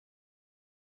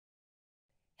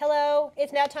Hello,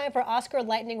 it's now time for Oscar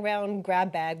Lightning Round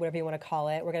grab bag, whatever you want to call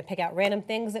it. We're going to pick out random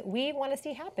things that we want to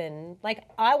see happen. Like,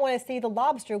 I want to see The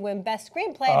Lobster win Best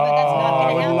Screenplay, but that's not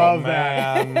going to happen. I would love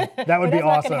that. That would be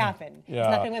awesome. That's not going to happen. Yeah.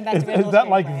 It's not going to win Best Original Is that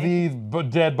like Screenplay. the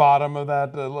dead bottom of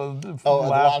that? The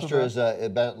Lobster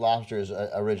is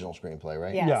original screenplay,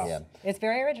 right? Yes. Yeah. It's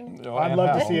very original. I'd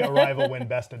love to see Arrival win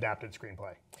Best Adapted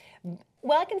Screenplay.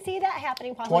 Well, I can see that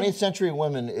happening possibly. 20th Century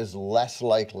Women is less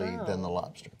likely than The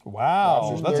Lobster. Wow,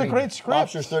 Lobster's that's 30 a great script.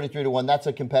 Lobster's 33-1. That's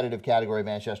a competitive category.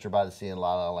 Manchester by the Sea and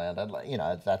La La Land.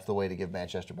 That's the way to give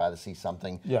Manchester by the Sea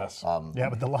something. Yes. Yeah,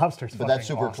 but The Lobster's But that's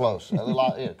super awesome.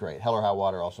 close. Yeah, great. Hell or High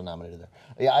Water also nominated there.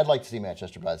 Yeah, I'd like to see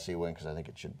Manchester by the Sea win because I think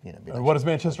it should, be. And what does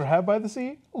Manchester have by the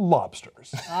sea?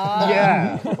 Lobsters.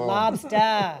 Yeah. Lobster.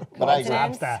 But I agree.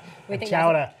 Coincidence? Lobster. We think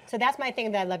Chowder. that's- So that's my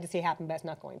thing that I'd love to see happen, but it's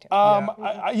not going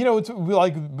to. It's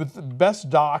like with the best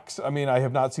docs. I mean, I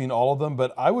have not seen all of them,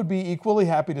 but I would be equally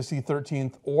happy to see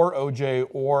 13th or OJ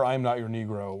or I'm Not Your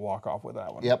Negro walk off with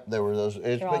that one. Yep, there were those. all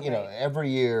But great. every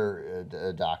year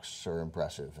docs are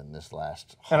impressive, and this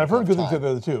last. And I've heard good things time.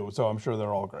 about the two, so I'm sure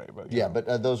they're all great. But Yeah,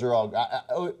 but those are all.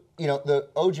 The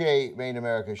OJ Made in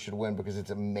America should win because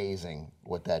it's amazing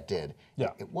what that did.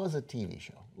 Yeah. It was a TV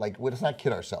show. Like, let's not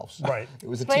kid ourselves. Right. It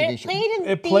was a But TV it show.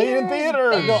 played in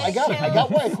theaters. No, I got it. I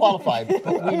got why I qualified.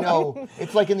 But we know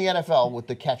it's like in the NFL with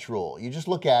the catch rule. You just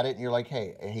look at it and you're like,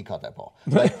 hey, he caught that ball.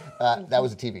 Like, that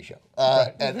was a TV show.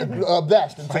 At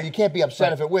best. And so you can't be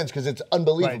upset if it wins because it's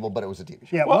unbelievable, but it was a TV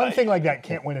show. Yeah, one thing like that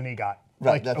can't win an EGOT.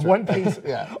 Right, Like that's one right. piece.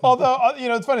 Yeah. Although,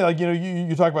 it's funny, like,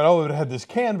 you talk about, it had this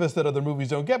canvas that other movies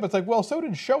don't get, but it's like, well, so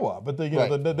did Show Up, but they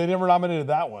never nominated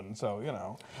that one, so,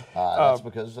 That's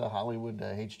because Hollywood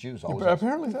hates Jews. Always has.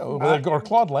 Apparently so. Or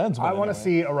Claude Lanzmann. I want to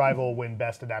anyway. see Arrival win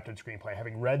Best Adapted Screenplay.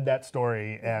 Having read that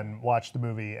story and watched the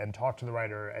movie and talked to the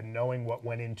writer and knowing what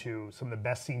went into some of the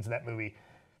best scenes of that movie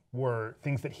were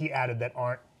things that he added that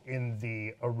aren't in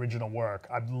the original work.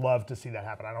 I'd love to see that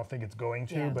happen. I don't think it's going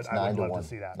to, but I would love to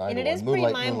see that. 9 And to it is 1. pretty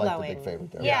Moonlight's mind-blowing. the big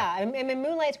favorite there. Yeah, I mean,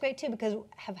 Moonlight's great too because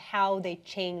of how they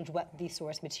changed what the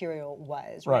source material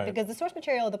was, right? Right. Because the source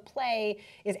material of the play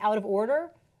is out of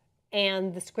order,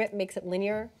 and the script makes it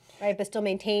linear, right? But still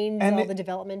maintains all the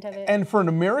development of it. And for an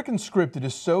American script, it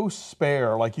is so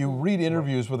spare. Like, you read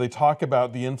interviews where they talk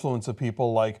about the influence of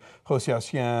people like Hosea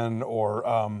Hsien or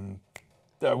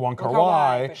Wong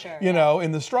Kar-wai, for sure,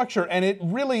 in the structure. And it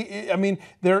really,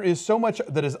 there is so much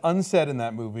that is unsaid in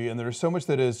that movie, and there is so much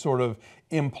that is sort of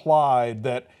implied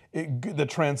that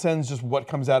transcends just what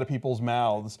comes out of people's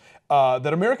mouths,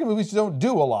 that American movies don't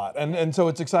do a lot. And so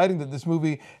it's exciting that this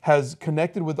movie has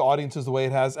connected with audiences the way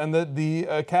it has, and that the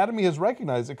Academy has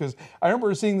recognized it. Because I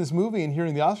remember seeing this movie and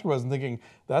hearing the Oscar buzz and thinking,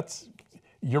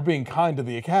 you're being kind to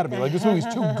the Academy. Like, this movie's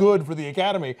too good for the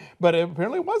Academy, but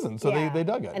apparently it wasn't, so they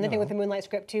dug it. And the thing with the Moonlight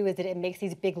script too is that it makes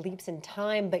these big leaps in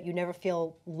time, but you never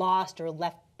feel lost or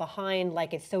left behind.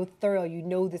 Like, it's so thorough. You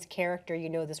know this character, you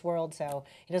know this world, so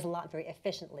it does a lot very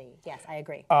efficiently. Yes, I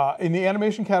agree. In the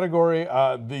animation category,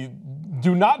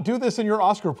 do not do this in your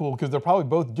Oscar pool because they're probably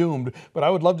both doomed, but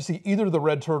I would love to see either The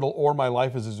Red Turtle or My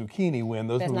Life as a Zucchini win.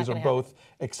 Those movies are both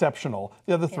exceptional.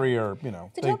 The other three are,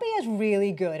 Zootopia is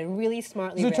really good and really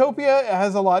smartly written. Zootopia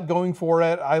has a lot going for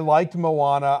it. I liked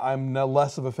Moana. I'm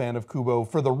less of a fan of Kubo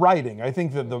for the writing. I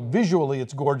think that visually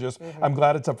it's gorgeous. I'm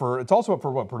glad it's also up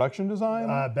for what, production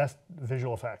design? Best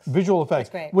visual effects. Visual effects,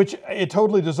 That's great. which it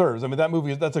totally deserves. I mean, that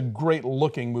movie, that's a great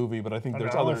looking movie, but I think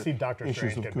there's I other want to see Doctor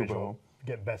issues Strange of Kubo.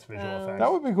 get best visual effects.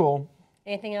 That would be cool.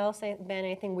 Anything else, Ben?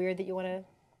 Anything weird that you want to?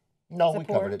 No,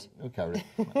 Support. we covered it.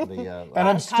 And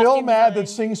I'm still costume mad that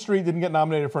design. Sing Street didn't get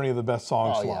nominated for any of the best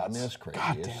song Oh slots. yeah, I mean, it's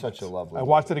crazy. It's such a lovely. I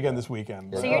watched it again this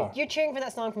weekend. So you're cheering for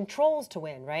that song from Trolls to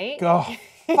win, right? Oh,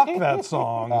 fuck that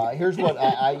song. Here's what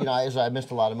I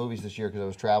missed a lot of movies this year because I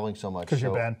was traveling so much. 'Cause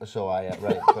you're Ben. So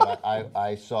but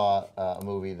I saw a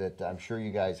movie that I'm sure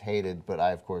you guys hated, but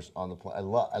I of course on the plane I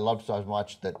loved so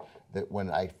much that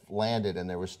when I landed and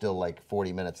there was still like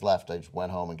 40 minutes left, I just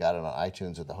went home and got it on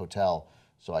iTunes at the hotel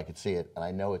so I could see it. And I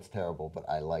know it's terrible, but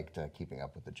I liked Keeping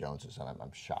Up with the Joneses, and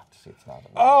I'm shocked to see it's not.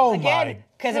 Oh Again, my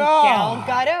because of God.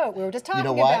 Gal Gadot. We were just talking You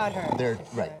know what? about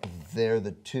her. They're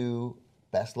the two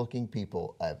best-looking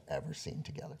people I've ever seen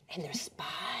together. And they're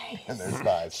spies. And they're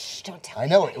spies. Shh, don't tell I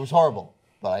know it. It was horrible,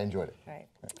 but I enjoyed it. Right.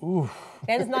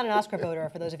 Ben's not an Oscar voter,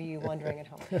 for those of you wondering at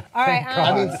home. All right.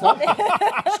 I mean,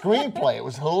 screenplay. It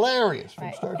was hilarious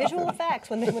from start to Visual finish. effects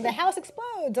when the house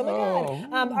explodes. Oh my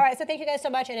God. All right. So thank you guys so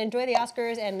much, and enjoy the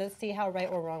Oscars, and let's see how right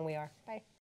or wrong we are. Bye.